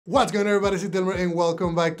What's going on, everybody? It's Delmer and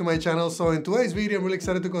welcome back to my channel. So in today's video, I'm really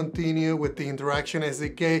excited to continue with the Interaction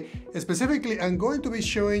SDK. Specifically, I'm going to be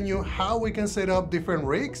showing you how we can set up different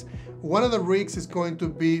rigs. One of the rigs is going to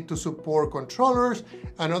be to support controllers.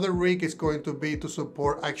 Another rig is going to be to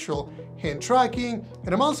support actual hand tracking.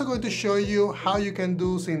 And I'm also going to show you how you can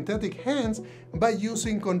do synthetic hands by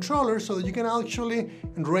using controllers so that you can actually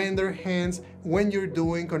render hands when you're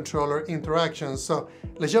doing controller interactions. So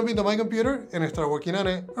let's jump into my computer and start working on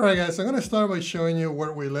it. All right, guys, I'm gonna start by showing you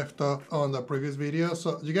where we left off on the previous video.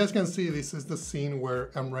 So you guys can see this is the scene where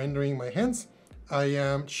I'm rendering my hands. I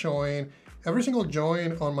am showing every single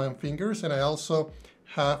joint on my fingers, and I also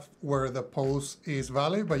have where the pose is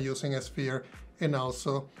valid by using a sphere and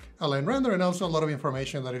also a line render, and also a lot of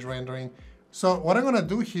information that is rendering. So what I'm gonna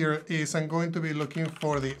do here is I'm going to be looking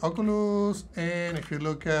for the Oculus, and if you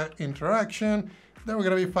look at interaction, then we're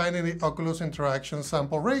gonna be finding the Oculus interaction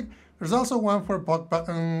sample rig. There's also one for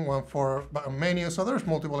button, one for button menu, so there's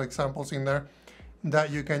multiple examples in there that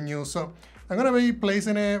you can use. So I'm gonna be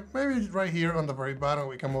placing it maybe right here on the very bottom.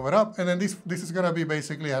 We can move it up, and then this is gonna be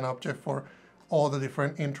basically an object for all the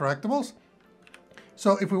different interactables.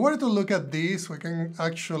 So if we were to look at this, we can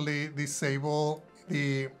actually disable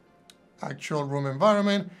the actual room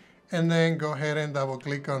environment and then go ahead and double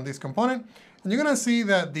click on this component. And you're gonna see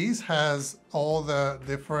that this has all the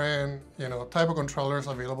different, type of controllers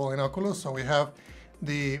available in Oculus. So we have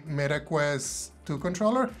the MetaQuest 2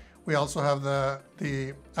 controller. We also have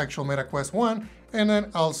the actual MetaQuest 1, and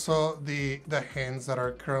then also the hands that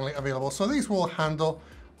are currently available. So these will handle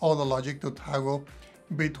all the logic to toggle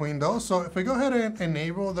between those. So if we go ahead and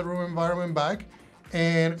enable the room environment back,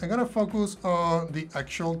 and I'm gonna focus on the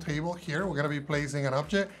actual table here. We're gonna be placing an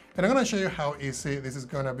object, and I'm gonna show you how easy this is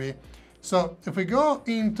gonna be. So if we go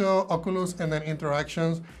into Oculus and then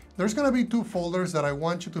interactions, there's gonna be two folders that I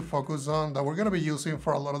want you to focus on that we're gonna be using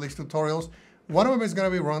for a lot of these tutorials. One of them is gonna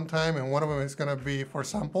be runtime, and one of them is gonna be for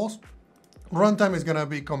samples. Runtime is gonna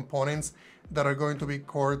be components that are going to be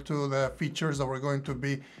core to the features that we're going to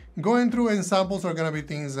be going through, and samples are gonna be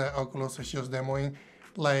things that Oculus is just demoing,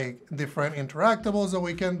 like different interactables that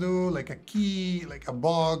we can do, like a key, like a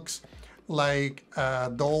box, like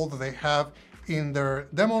a doll that they have in their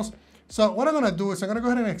demos. So what I'm gonna do is I'm gonna go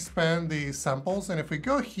ahead and expand the samples, and if we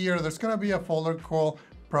go here, there's gonna be a folder called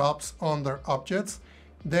props under objects.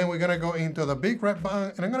 Then we're gonna go into the big red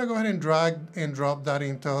button, and I'm gonna go ahead and drag and drop that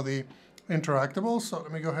into the Interactables. So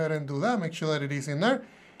let me go ahead and do that, make sure that it is in there.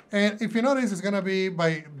 And if you notice, it's gonna be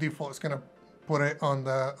by default, it's gonna put it on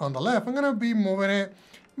the left. I'm gonna be moving it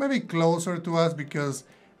maybe closer to us because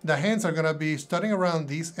the hands are gonna be starting around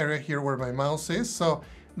this area here where my mouse is. So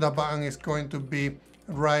the button is going to be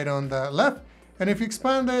right on the left. And if you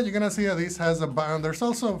expand it, you're gonna see that this has a button. There's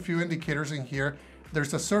also a few indicators in here.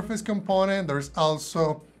 There's a surface component. There's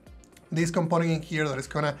also this component in here that is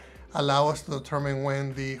gonna allow us to determine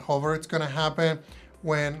when the hover is gonna happen,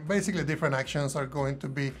 when basically different actions are going to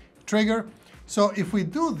be triggered. So if we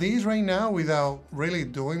do these right now without really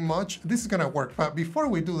doing much, this is gonna work. But before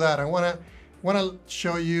we do that, I wanna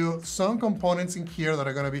show you some components in here that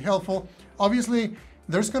are gonna be helpful. Obviously,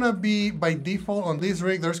 there's gonna be, by default on this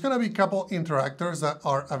rig, there's gonna be a couple interactors that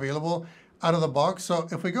are available out of the box. So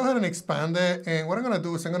if we go ahead and expand it, and what I'm gonna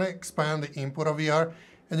do is I'm gonna expand the input of VR,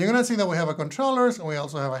 and you're gonna see that we have a controllers, and we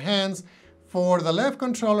also have a hands. For the left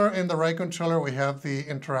controller and the right controller, we have the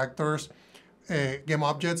interactors, game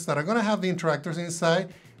objects that are gonna have the interactors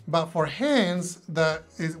inside. But for hands,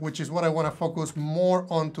 which is what I wanna focus more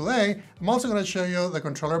on today, I'm also gonna show you the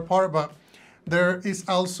controller part, but there is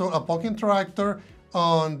also a poke interactor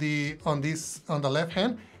on the left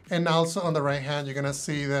hand, and also on the right hand, you're gonna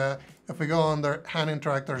see that if we go under hand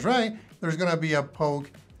interactors right, there's gonna be a poke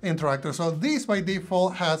interactor. So this by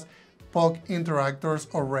default has poke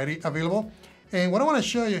interactors already available. And what I wanna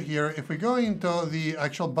show you here, if we go into the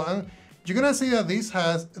actual button, you're gonna see that this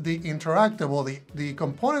has the interactable, the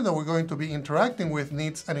component that we're going to be interacting with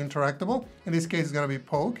needs an interactable. In this case, it's gonna be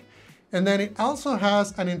poke. And then it also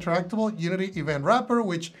has an interactable Unity event wrapper,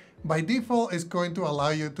 which by default is going to allow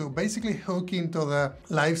you to basically hook into the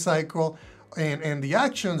life cycle and the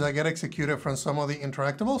actions that get executed from some of the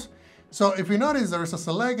interactables. So if you notice, there's a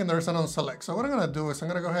select and there's an unselect. So what I'm gonna do is I'm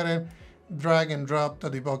gonna go ahead and drag and drop the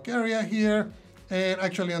debug area here. And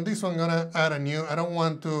actually on this one, I'm gonna add a new, I don't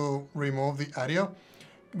want to remove the audio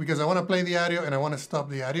because I wanna play the audio and I wanna stop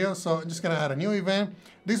the audio. So I'm just gonna add a new event.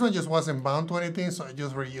 This one just wasn't bound to anything, so I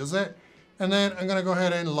just reuse it. And then I'm gonna go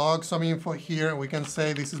ahead and log some info here. We can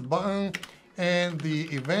say this is button, and the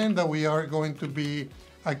event that we are going to be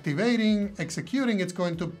executing, it's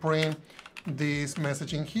going to print this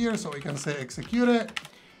messaging here. So we can say execute it.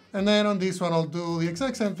 And then on this one, I'll do the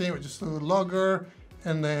exact same thing. We'll just do logger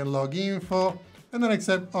and then log info. And then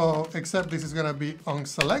except this is gonna be on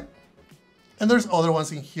select. And there's other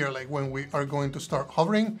ones in here, like when we are going to start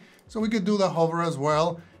hovering. So we could do the hover as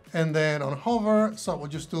well. And then on hover, so we'll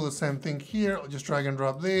just do the same thing here. I'll just drag and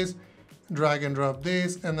drop this,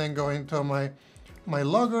 and then go into my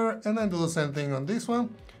logger, and then do the same thing on this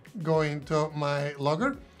one. Go into my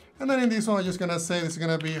logger. And then in this one, I'm just gonna say this is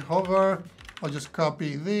gonna be hover. I'll just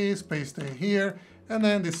copy this, paste it here, and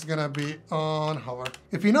then this is gonna be on hover.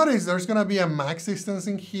 If you notice, there's gonna be a max distance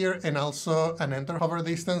in here and also an enter hover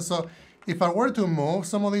distance. So if I were to move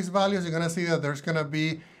some of these values, you're gonna see that there's gonna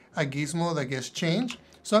be a gizmo that gets changed.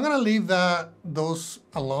 So I'm gonna leave those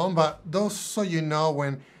alone, but those, so you know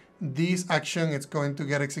when this action is going to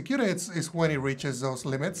get executed, it's when it reaches those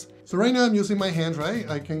limits. So right now I'm using my hands, right?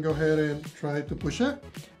 I can go ahead and try to push it.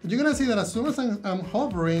 And you're gonna see that as soon as I'm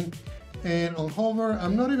hovering, and on hover,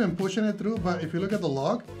 I'm not even pushing it through, but if you look at the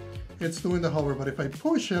log, it's doing the hover. But if I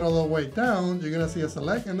push it all the way down, you're gonna see a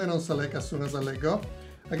select, and then on select as soon as I let go.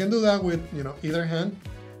 I can do that with, either hand.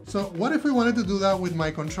 So what if we wanted to do that with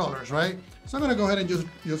my controllers, right? So I'm gonna go ahead and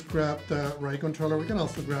just grab the right controller. We can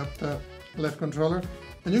also grab the left controller.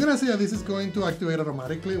 And you're gonna see that this is going to activate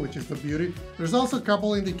automatically, which is the beauty. There's also a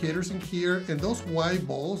couple indicators in here, and those white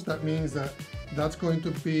balls, that means that that's going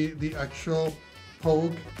to be the actual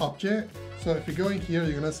poke object. So if you go in here,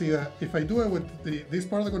 you're gonna see that if I do it with this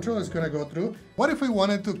part of the controller, it's gonna go through. What if we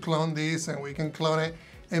wanted to clone this, and we can clone it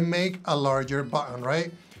and make a larger button,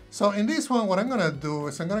 right? So in this one, what I'm gonna do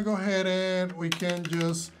is I'm gonna go ahead and we can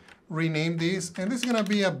just rename this, and this is gonna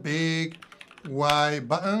be a big Y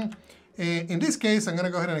button. In this case, I'm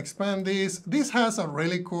gonna go ahead and expand this. This has a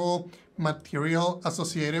really cool material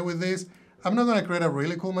associated with this. I'm not gonna create a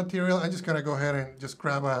really cool material. I'm just gonna go ahead and just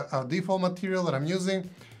grab a default material that I'm using,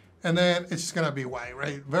 and then it's just gonna be Y,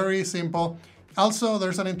 right? Very simple. Also,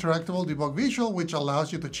 there's an interactable debug visual, which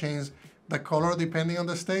allows you to change the color depending on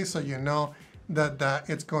the state, so you know that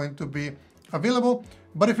it's going to be available.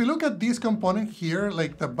 But if you look at this component here,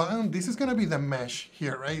 like the button, this is gonna be the mesh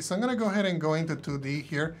here, right? So I'm gonna go ahead and go into 2D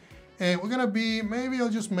here, and we're gonna be, maybe I'll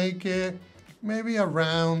just make it maybe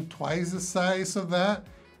around twice the size of that.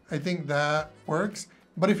 I think that works.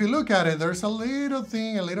 But if you look at it, there's a little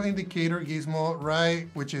thing, a little indicator gizmo, right?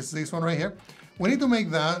 Which is this one right here. We need to make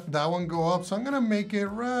that one go up. So I'm gonna make it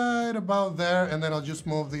right about there, and then I'll just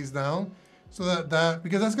move these down so that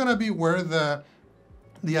because that's gonna be where the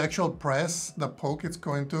actual press, the poke, it's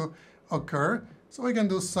going to occur. So we can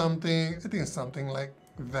do something, I think something like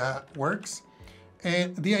that works.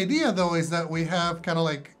 And the idea though is that we have kind of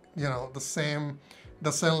like, the same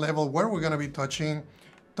level where we're gonna be touching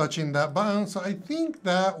that button. So I think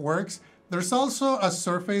that works. There's also a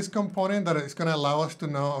surface component that is gonna allow us to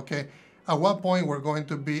know, okay, at what point we're going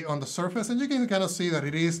to be on the surface. And you can kind of see that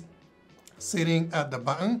it is sitting at the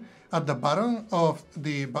bottom of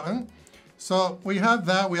the button. So we have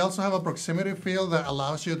that. We also have a proximity field that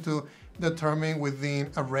allows you to determine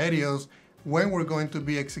within a radius when we're going to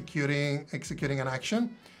be executing an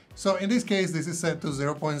action. So in this case, this is set to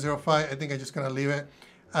 0.05. I think I'm just gonna leave it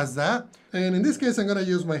as that. And in this case, I'm gonna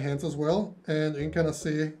use my hands as well. And you can kind of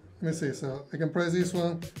see, let me see, so I can press this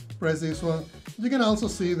one, press this one. You can also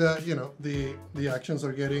see that, the actions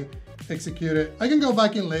are getting executed. I can go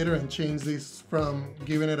back in later and change this from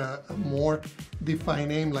giving it a more defined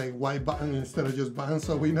name like Y button instead of just button,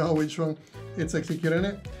 so we know which one it's executing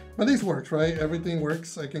it. But this works, right? Everything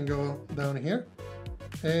works. I can go down here.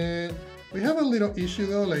 And we have a little issue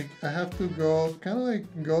though, like I have to go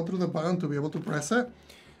through the button to be able to press it.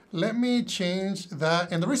 Let me change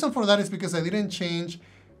that. And the reason for that is because I didn't change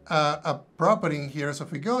a property in here. So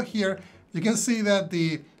if we go here, you can see that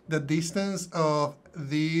the distance of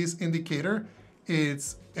this indicator, I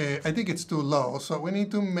think it's too low. So we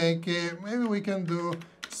need to make it, maybe we can do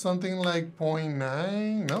something like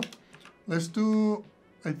 0.9. No, let's do,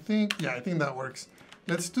 I think that works.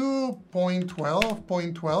 Let's do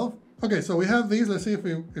 0.12. Okay, so we have these. Let's see if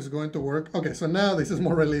it's going to work. Okay, so now this is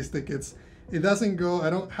more realistic. It doesn't go, I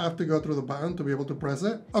don't have to go through the button to be able to press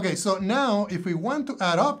it. Okay, so now if we want to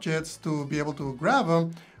add objects to be able to grab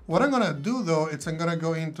them, what I'm gonna do though, is I'm gonna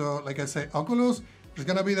go into, like I say, Oculus. There's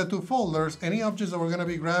gonna be the two folders. Any objects that we're gonna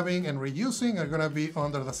be grabbing and reusing are gonna be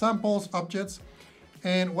under the samples objects.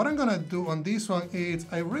 And what I'm gonna do on this one is,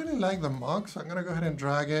 I really like the mug, so I'm gonna go ahead and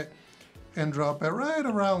drag it and drop it right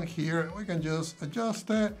around here. We can just adjust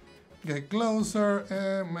it, get closer,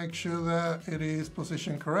 and make sure that it is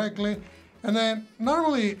positioned correctly. And then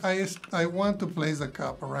normally I want to place the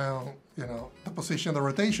cup around, the position, the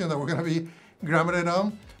rotation that we're gonna be grabbing it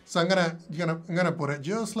on. So I'm gonna put it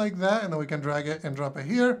just like that, and then we can drag it and drop it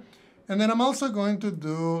here. And then I'm also going to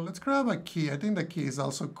do, let's grab a key. I think the key is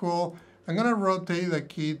also cool. I'm gonna rotate the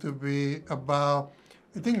key to be about,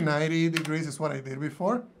 I think 90 degrees is what I did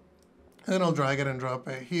before. And then I'll drag it and drop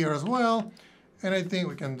it here as well. And I think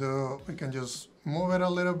we can just move it a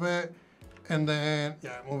little bit. And then,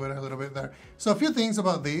 yeah, move it a little bit there. So a few things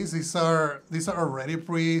about these. These are already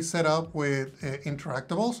pre-set up with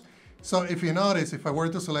Interactables. So if you notice, if I were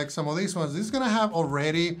to select some of these ones, this is gonna have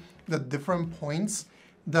already the different points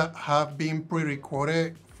that have been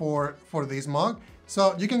pre-recorded for this mug.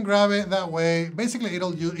 So you can grab it that way. Basically,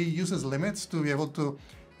 it uses limits to be able to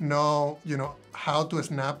know, how to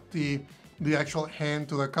snap the actual hand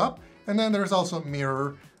to the cup. And then there's also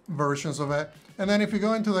mirror versions of it. And then if you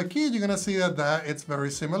go into the key, you're gonna see that it's very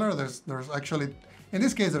similar. There's actually, in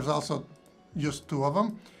this case, there's also just two of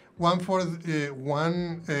them. One for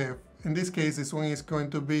in this case, this one is going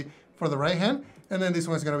to be for the right hand, and then this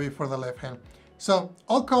one is gonna be for the left hand. So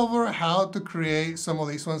I'll cover how to create some of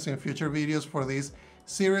these ones in future videos for this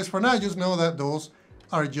series. For now, just know that those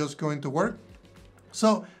are just going to work.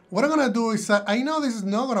 So what I'm gonna do is, I know this is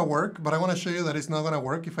not gonna work, but I wanna show you that it's not gonna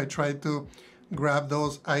work if I try to grab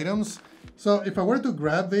those items. So if I were to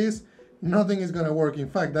grab this, nothing is gonna work. In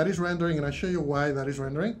fact, that is rendering, and I'll show you why that is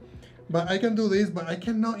rendering. But I can do this, but I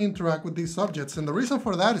cannot interact with these objects. And the reason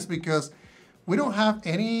for that is because we don't have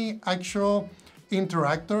any actual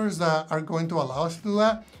interactors that are going to allow us to do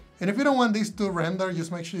that. And if you don't want these to render,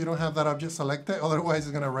 just make sure you don't have that object selected, otherwise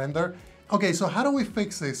it's gonna render. Okay, so how do we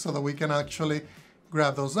fix this so that we can actually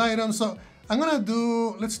grab those items? So I'm gonna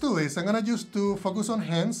do, let's do this. I'm gonna just do focus on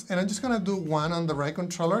hands, and I'm just gonna do one on the right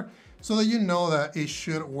controller so that you know that it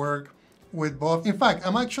should work with both. In fact,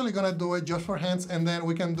 I'm actually gonna do it just for hands, and then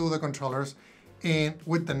we can do the controllers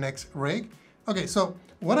with the next rig. Okay, so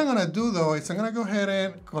what I'm gonna do though is I'm gonna go ahead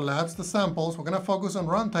and collapse the samples. We're gonna focus on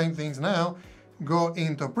runtime things now, go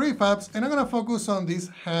into prefabs, and I'm gonna focus on these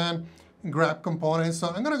hand grab components. So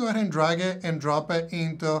I'm gonna go ahead and drag it and drop it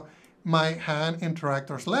into my hand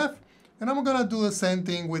interactors left. And I'm gonna do the same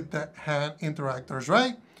thing with the hand interactors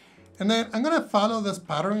right. And then I'm gonna follow this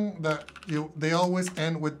pattern that they always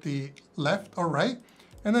end with the left or right.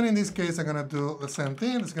 And then in this case, I'm gonna do the same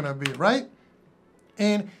thing. It's gonna be right.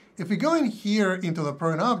 And if we go in here into the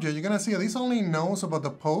parent object, you're gonna see that this only knows about the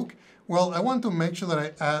poke. Well, I want to make sure that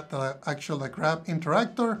I add the actual grab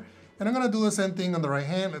interactor. And I'm gonna do the same thing on the right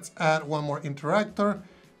hand. Let's add one more interactor.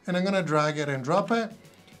 And I'm gonna drag it and drop it.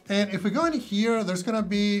 And if we go in here, there's gonna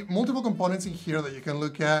be multiple components in here that you can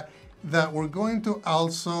look at that we're going to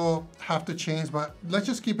also have to change, but let's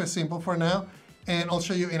just keep it simple for now. And I'll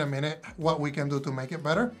show you in a minute what we can do to make it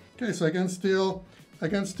better. Okay, so I can still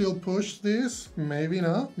push this, maybe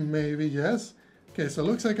not, maybe yes. Okay, so it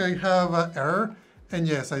looks like I have an error, and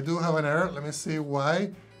yes, I do have an error. Let me see why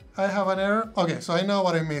I have an error. Okay, so I know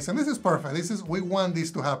what I missed, and this is perfect. We want this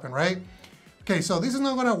to happen, right? Okay, so this is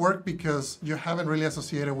not gonna work because you haven't really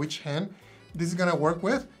associated which hand this is gonna work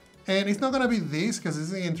with. And it's not gonna be this because this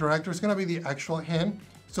is the interactor, it's gonna be the actual hand.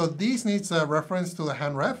 So this needs a reference to the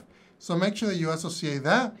hand ref. So make sure that you associate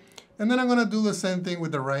that. And then I'm gonna do the same thing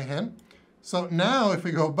with the right hand. So now if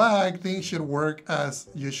we go back, things should work as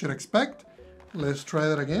you should expect. Let's try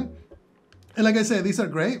that again. And like I said, these are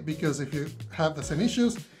great because if you have the same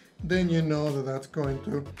issues, then you know that that's going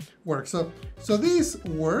to work. So this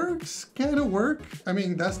works, kind of work. I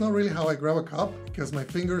mean, that's not really how I grab a cup because my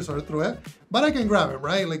fingers are through it, but I can grab it,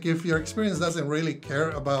 right? Like if your experience doesn't really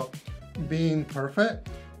care about being perfect,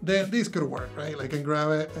 then this could work, right? Like I can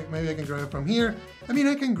grab it, like maybe I can grab it from here. I mean,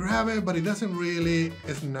 I can grab it, but it doesn't really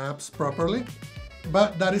snaps properly,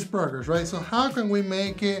 but that is progress, right? So how can we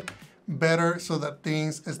make it better so that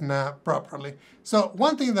things snap properly? So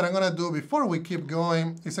one thing that I'm gonna do before we keep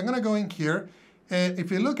going is I'm gonna go in here, and if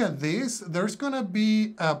you look at this, there's gonna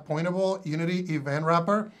be a pointable Unity event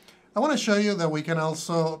wrapper. I wanna show you that we can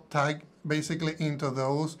also tag basically into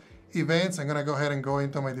those events. I'm gonna go ahead and go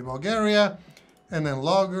into my debug area, and then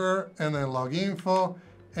logger, and then log info,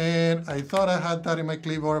 and I thought I had that in my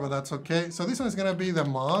clipboard, but that's okay. So this one is gonna be the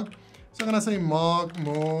mog. So I'm gonna say mog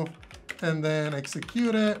move, and then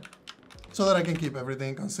execute it, so that I can keep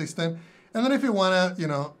everything consistent. And then if you wanna,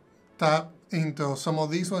 tap into some of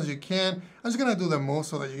these ones, you can. I'm just gonna do the move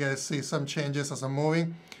so that you guys see some changes as I'm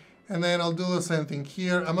moving. And then I'll do the same thing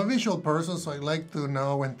here. I'm a visual person, so I like to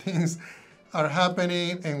know when things are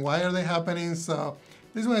happening and why are they happening. So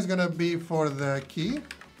this one is gonna be for the key.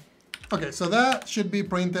 Okay, so that should be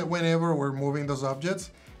printed whenever we're moving those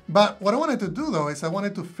objects. But what I wanted to do though is I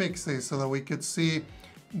wanted to fix this so that we could see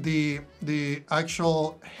the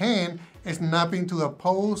actual hand snapping to the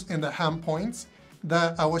pose and the hand points.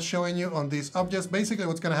 that I was showing you on these objects. Basically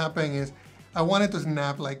what's going to happen is I want it to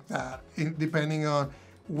snap like that, depending on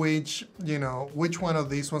which one of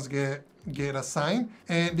these ones get assigned,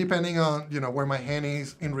 and depending on where my hand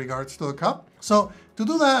is in regards to the cup. So to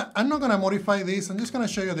do that, I'm not going to modify this. I'm just going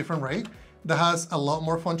to show you a different rig that has a lot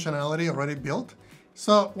more functionality already built.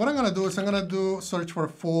 So what I'm going to do is I'm going to do search for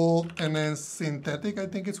full and then synthetic, I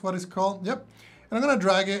think it's what it's called. Yep. And I'm going to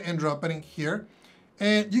drag it and drop it in here.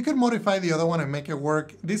 And you can modify the other one and make it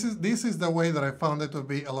work. This is the way that I found it to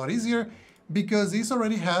be a lot easier, because this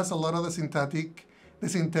already has a lot of the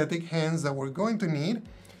synthetic hands that we're going to need.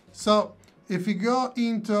 So if you go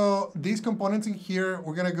into these components in here,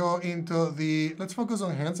 we're going to go into let's focus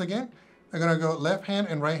on hands again. I'm going to go left hand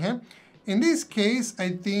and right hand. In this case, I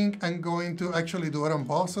think I'm going to actually do it on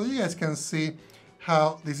both so you guys can see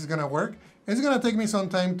how this is going to work. It's going to take me some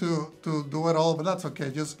time to do it all, but that's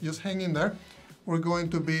okay. Just hang in there. We're going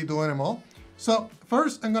to be doing them all. So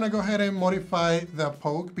first, I'm going to go ahead and modify the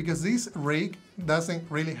poke, because this rig doesn't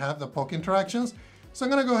really have the poke interactions. So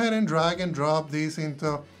I'm going to go ahead and drag and drop this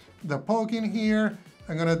into the poke in here.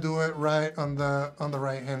 I'm going to do it right on the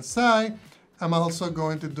right hand side. I'm also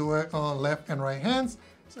going to do it on left and right hands.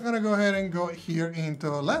 So I'm going to go ahead and go here into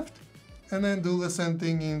left, and then do the same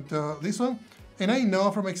thing into this one. And I know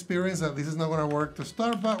from experience that this is not going to work to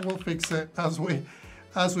start, but we'll fix it as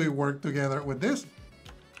we work together with this.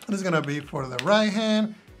 This is going to be for the right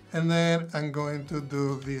hand, and then I'm going to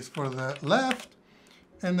do this for the left.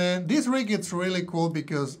 And then this rig gets really cool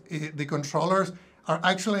because the controllers are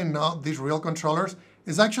actually not these real controllers.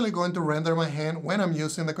 It's actually going to render my hand when I'm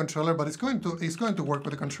using the controller, but it's going to work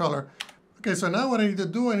with the controller. Okay, so now what I need to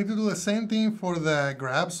do the same thing for the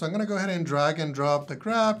grab. So I'm going to go ahead and drag and drop the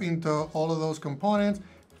grab into all of those components.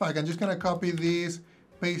 In fact, I'm just going to copy these,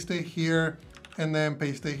 paste it here, and then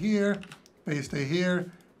paste it here,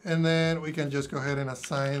 and then we can just go ahead and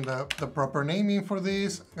assign the proper naming for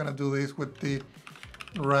this. I'm going to do this with the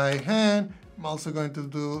right hand. I'm also going to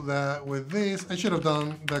do that with this. I should have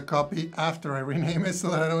done the copy after I rename it so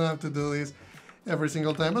that I don't have to do this every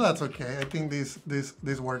single time, but that's okay. I think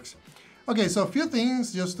this works. Okay, so a few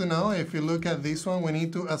things just to know. If you look at this one, we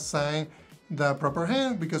need to assign the proper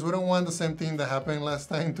hand because we don't want the same thing that happened last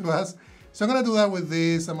time to us. So I'm going to do that with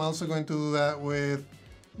this. I'm also going to do that with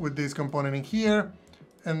this component in here,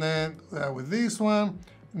 and then with this one.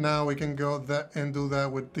 Now we can go and do that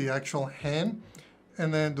with the actual hand,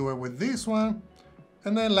 and then do it with this one.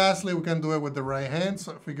 And then lastly, we can do it with the right hand.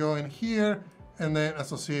 So if we go in here and then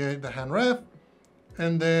associate the hand ref,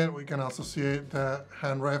 and then we can associate the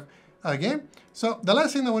hand ref again. So the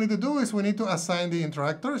last thing that we need to do is we need to assign the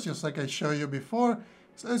interactors, just like I showed you before.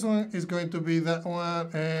 So this one is going to be that one,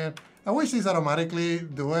 and I wish this automatically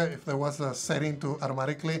do it. If there was a setting to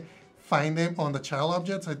automatically find them on the child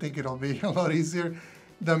objects, I think it'll be a lot easier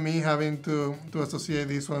than me having to associate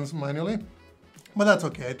these ones manually. But that's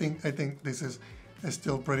okay. I think this is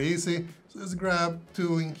still pretty easy. So let's grab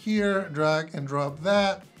two in here, drag and drop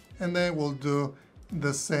that, and then we'll do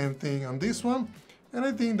the same thing on this one. And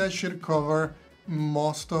I think that should cover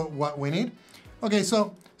most of what we need. Okay,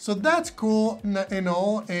 so that's cool and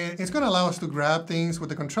all, and it's going to allow us to grab things with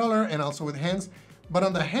the controller and also with hands. But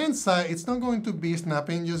on the hand side, it's not going to be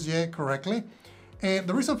snapping just yet correctly. And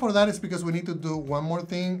the reason for that is because we need to do one more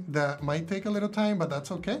thing that might take a little time, but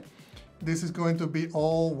that's okay. This is going to be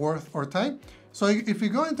all worth our time. So if you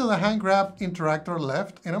go into the hand grab interactor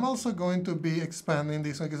left, and I'm also going to be expanding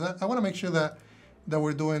this one because I want to make sure that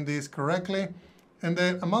we're doing this correctly. And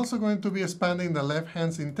then I'm also going to be expanding the left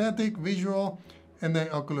hand synthetic visual and then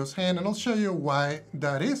Oculus hand, and I'll show you why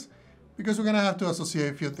that is, because we're going to have to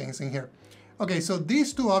associate a few things in here. Okay, so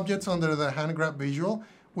these two objects under the hand grab visual,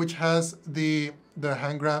 which has the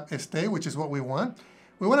hand grab state, which is what we want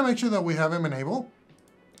to make sure that we have them enabled.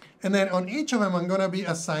 And then on each of them, I'm going to be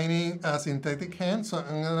assigning a synthetic hand. So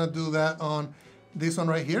I'm going to do that on this one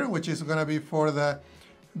right here, which is going to be for the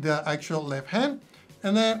actual left hand.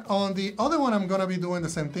 And then on the other one, I'm going to be doing the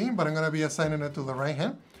same thing, but I'm going to be assigning it to the right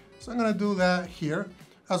hand. So I'm going to do that here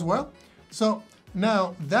as well. So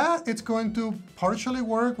now that it's going to partially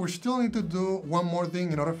work, we still need to do one more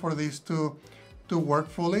thing in order for this to work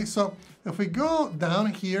fully. So if we go down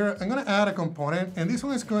here, I'm going to add a component, and this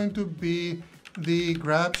one is going to be the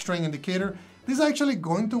grab string indicator. This is actually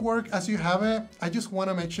going to work as you have it. I just want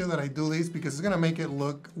to make sure that I do this because it's going to make it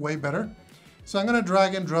look way better. So I'm going to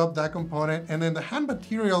drag and drop that component, and then the hand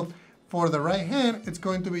material for the right hand, it's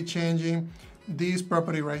going to be changing this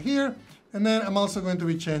property right here. And then I'm also going to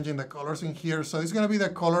be changing the colors in here. So it's going to be the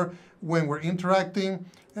color when we're interacting,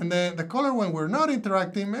 and then the color when we're not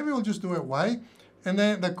interacting. Maybe we'll just do it white. And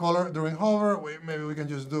then the color during hover, maybe we can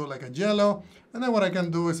just do like a yellow. And then what I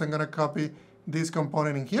can do is I'm gonna copy this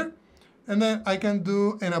component in here. And then I can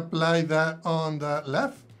do and apply that on the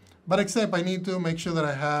left. But except I need to make sure that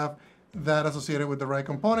I have that associated with the right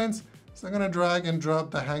components. So I'm gonna drag and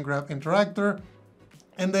drop the hand grab interactor.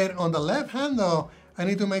 And then on the left hand though, I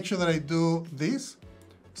need to make sure that I do this.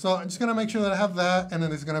 So I'm just gonna make sure that I have that, and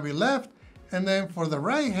then it's gonna be left. And then for the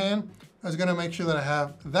right hand, I'm just gonna make sure that I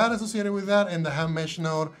have that associated with that, and the hand mesh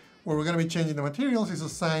node where we're gonna be changing the materials is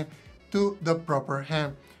assigned to the proper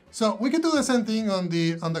hand. So we can do the same thing on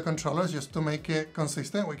the controllers just to make it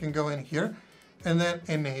consistent. We can go in here and then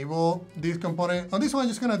enable this component. On this one, I'm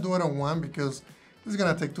just gonna do it on one because this is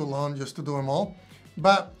gonna take too long just to do them all.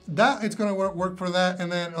 But that it's gonna work for that.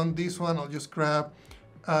 And then on this one, I'll just grab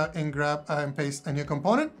and paste a new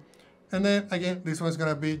component. And then again, this one's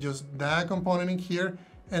gonna be just that component in here.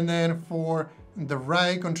 And then for the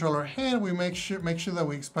right controller hand, we make sure that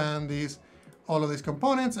we expand all of these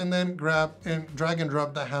components, and then grab and drag and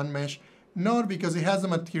drop the hand mesh node because it has the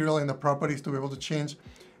material and the properties to be able to change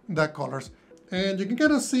the colors. And you can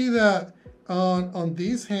kind of see that on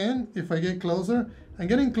this hand, if I get closer, I'm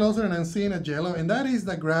getting closer and I'm seeing a yellow, and that is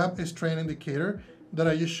the grab strain indicator that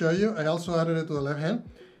I just showed you. I also added it to the left hand.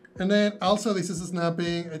 And then also this is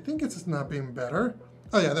snapping, I think it's snapping better.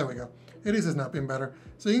 Oh yeah, there we go. It is snapping better.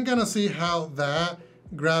 So you can kind of see how that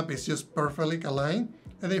grab is just perfectly aligned.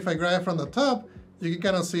 And if I grab from the top, you can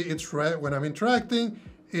kind of see it's red when I'm interacting.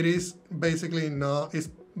 It is basically it's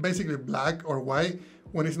basically black or white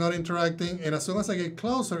when it's not interacting. And as soon as I get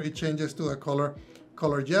closer, it changes to the color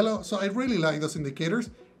yellow. So I really like those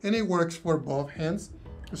indicators, and it works for both hands.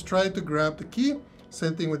 Let's try to grab the key.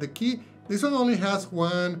 Same thing with the key. This one only has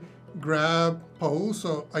one grab pose,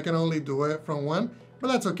 so I can only do it from one, but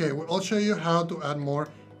that's okay. I'll show you how to add more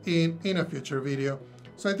in a future video.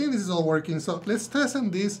 So I think this is all working. So let's test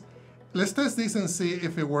this. Let's test this and see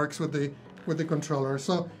if it works with the controller.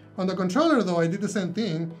 So on the controller though, I did the same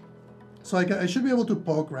thing. So I should be able to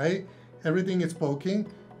poke, right? Everything is poking.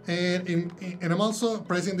 And I'm also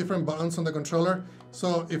pressing different buttons on the controller.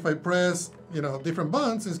 So if I press, different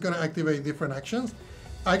buttons, it's gonna activate different actions.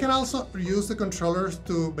 I can also use the controllers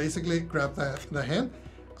to basically grab the hand.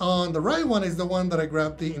 On the right one is the one that I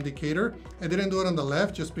grabbed the indicator. I didn't do it on the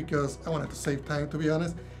left just because I wanted to save time, to be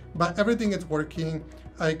honest. But everything is working.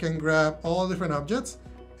 I can grab all different objects,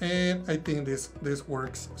 and I think this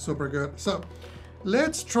works super good. So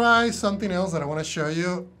let's try something else that I want to show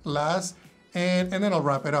you last, and then I'll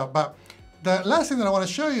wrap it up. But the last thing that I want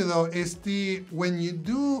to show you though is when you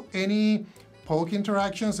do any poke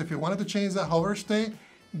interactions, if you wanted to change the hover state,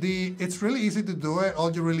 it's really easy to do it.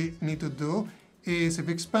 All you really need to do is if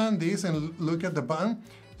you expand this and look at the button,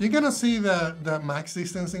 you're gonna see the max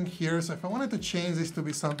distance in here. So if I wanted to change this to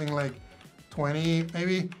be something like 20,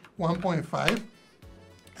 maybe 1.5,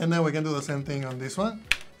 and then we can do the same thing on this one,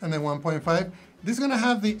 and then 1.5. This is gonna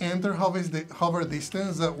have the enter hover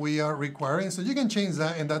distance that we are requiring. So you can change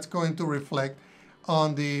that, and that's going to reflect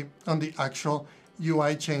on the actual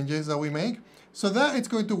UI changes that we make. So that it's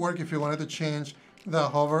going to work if you wanted to change the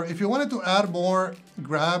hover. If you wanted to add more hand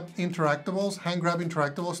grab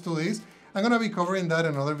interactables to this, I'm gonna be covering that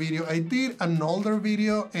in another video. I did an older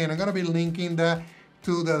video, and I'm gonna be linking that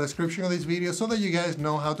to the description of this video so that you guys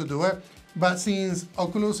know how to do it. But since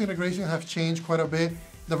Oculus integration have changed quite a bit,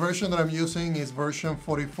 the version that I'm using is version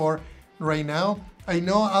 44 right now. I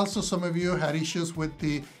know also some of you had issues with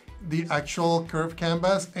the actual curved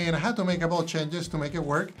canvas, and I had to make a couple of changes to make it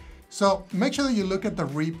work. So make sure that you look at the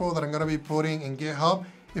repo that I'm gonna be putting in GitHub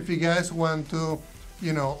if you guys want to,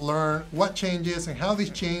 learn what changes and how these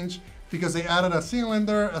change, because they added a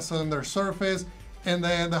cylinder surface, and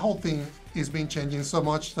then the whole thing is been changing so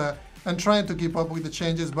much that I'm trying to keep up with the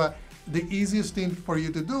changes. But the easiest thing for you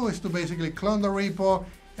to do is to basically clone the repo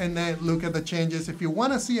and then look at the changes. If you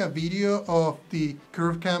wanna see a video of the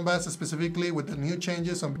curved canvas specifically with the new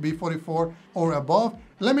changes on B44 or above,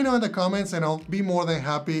 let me know in the comments and I'll be more than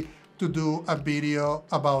happy to do a video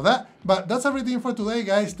about that. But that's everything for today,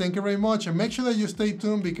 guys. Thank you very much, and make sure that you stay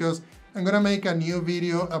tuned because I'm gonna make a new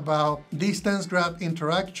video about distance grab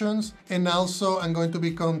interactions, and also I'm going to be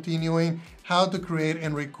continuing how to create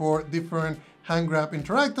and record different hand grab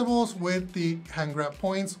interactables with the hand grab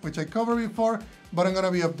points, which I covered before, but I'm gonna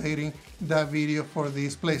be updating that video for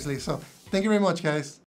this playlist. So thank you very much, guys.